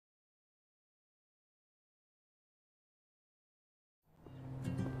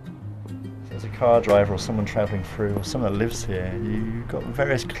car driver or someone travelling through or someone that lives here, you've got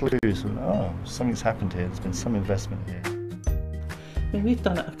various clues and, oh, something's happened here, there's been some investment here. I mean, we've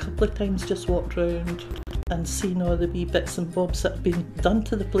done it a couple of times, just walked around and seen all the wee bits and bobs that have been done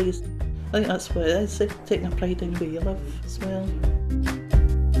to the place. I think that's what it is, taking a pride in where you live as well.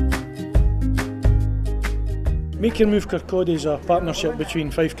 Make Your Move Kirkcaldy is a partnership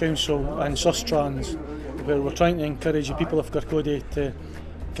between Fife Council and Sustrans, where we're trying to encourage the people of Kirkcaldy to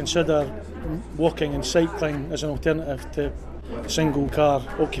consider walking and cycling as an alternative to single car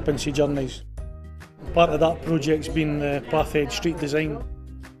occupancy journeys. Part of that project's been the Pathhead street design.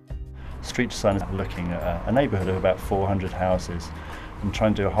 Street design is looking at a neighbourhood of about 400 houses and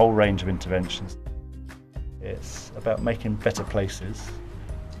trying to do a whole range of interventions. It's about making better places.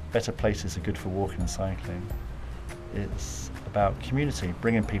 Better places are good for walking and cycling. It's about community,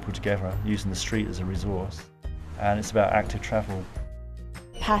 bringing people together, using the street as a resource. And it's about active travel.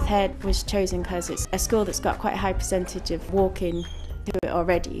 Pathhead was chosen because it's a school that's got quite a high percentage of walking to it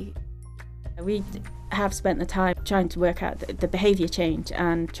already. We have spent the time trying to work out the behaviour change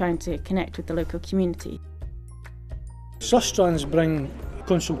and trying to connect with the local community. Sustrans bring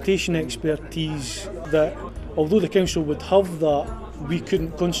consultation expertise that, although the council would have that, we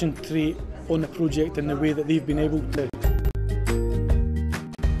couldn't concentrate on the project in the way that they've been able to.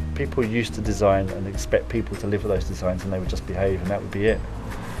 People used to design and expect people to live with those designs and they would just behave and that would be it.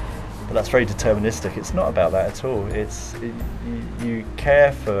 But that's very deterministic. It's not about that at all. You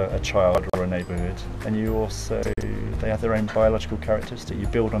care for a child or a neighbourhood, and you also, they have their own biological characteristic. You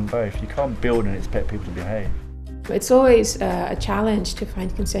build on both. You can't build and expect people to behave. It's always a challenge to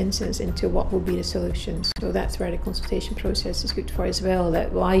find consensus into what will be the solutions. So that's where the consultation process is good for as well,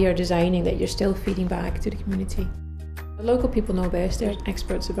 that while you're designing, that you're still feeding back to the community. The local people know best, they're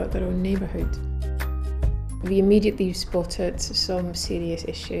experts about their own neighbourhood. We immediately spotted some serious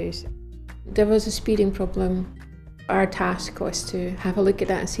issues. There was a speeding problem. Our task was to have a look at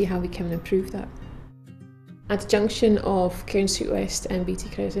that and see how we can improve that. At the junction of Cairn Street West and BT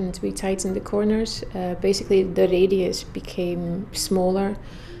Crescent, we tightened the corners. Basically, the radius became smaller,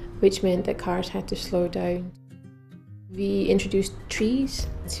 which meant that cars had to slow down. We introduced trees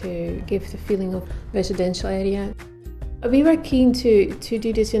to give the feeling of residential area. We were keen to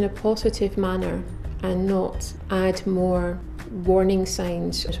do this in a positive manner and not add more warning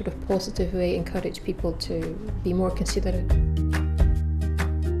signs, a sort of positive way, encourage people to be more considerate.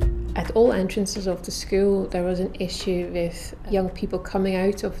 At all entrances of the school, there was an issue with young people coming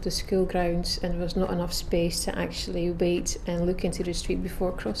out of the school grounds and there was not enough space to actually wait and look into the street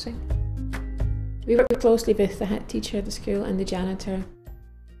before crossing. We worked closely with the head teacher at the school and the janitor.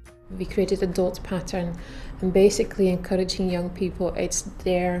 We created a dot pattern and basically encouraging young people, it's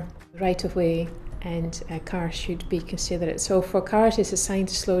their right of way and cars should be considerate. So for cars it's a sign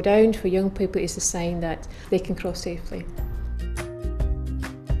to slow down, for young people it's a sign that they can cross safely.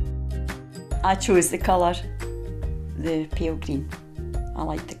 I chose the colour, the pale green. I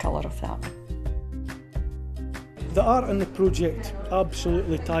like the colour of that. The art in the project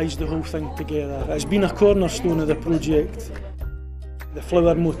absolutely ties the whole thing together. It's been a cornerstone of the project. The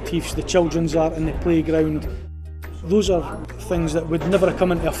flower motifs, the children's art in the playground, those are things that would never have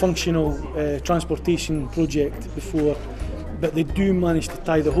come into a functional transportation project before, but they do manage to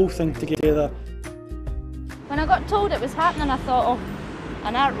tie the whole thing together. When I got told it was happening, I thought, oh,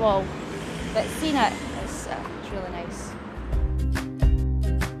 an art wall. But seeing it, it's really nice.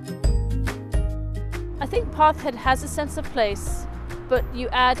 I think Pathhead has a sense of place, but you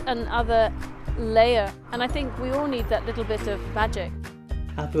add another layer, and I think we all need that little bit of magic.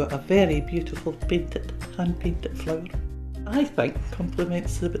 I've got a very beautiful painted, hand-painted flower. I think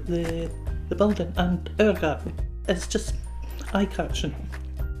complements the building and our garden. It's just eye-catching.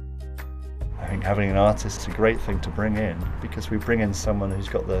 I think having an artist is a great thing to bring in, because we bring in someone who's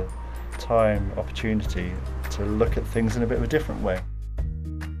got the time, opportunity to look at things in a bit of a different way.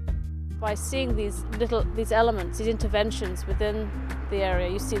 By seeing these elements, these interventions within the area,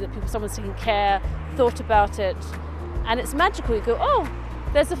 you see that someone's taking care, thought about it, and it's magical. You go, oh,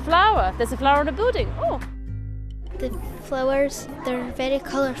 there's a flower on a building, oh. The flowers, they're very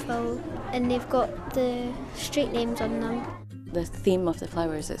colourful and they've got the street names on them. The theme of the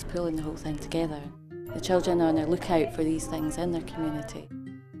flowers is pulling the whole thing together. The children are on the lookout for these things in their community.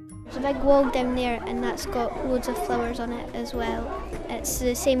 There's a big wall down there and that's got loads of flowers on it as well. It's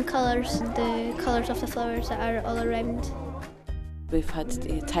the same colours, the colours of the flowers that are all around. We've had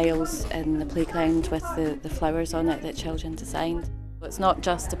the tiles in the playground with the flowers on it that children designed. It's not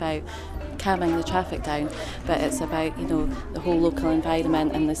just about calming the traffic down, but it's about, you know, the whole local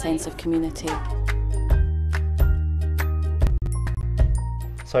environment and the sense of community.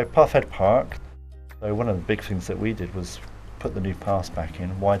 So Pathhead Park, So one of the big things that we did was put the new paths back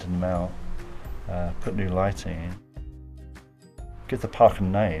in, widen them out, put new lighting in, give the park a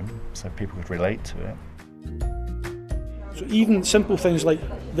name so people could relate to it. So even simple things like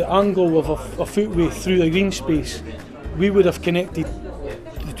the angle of a footway through the green space, we would have connected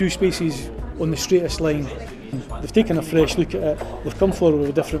the two spaces on the straightest line. They've taken a fresh look at it, they've come forward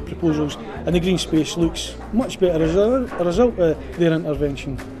with different proposals, and the green space looks much better as a result of their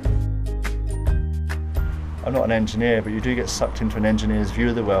intervention. I'm not an engineer, but you do get sucked into an engineer's view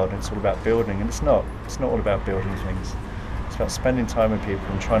of the world, and it's all about building, and it's not all about building things. It's about spending time with people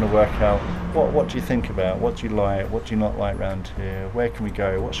and trying to work out what do you think about, what do you like, what do you not like around here, where can we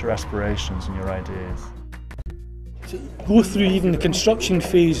go, what's your aspirations and your ideas. To go through even the construction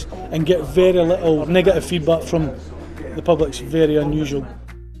phase and get very little negative feedback from the public's very unusual.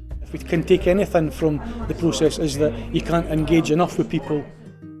 If we can take anything from the process is that you can't engage enough with people.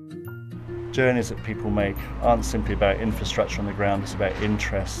 Journeys that people make aren't simply about infrastructure on the ground, it's about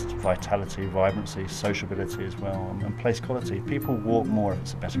interest, vitality, vibrancy, sociability as well, and place quality. People walk more if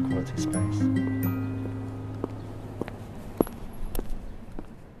it's a better quality space.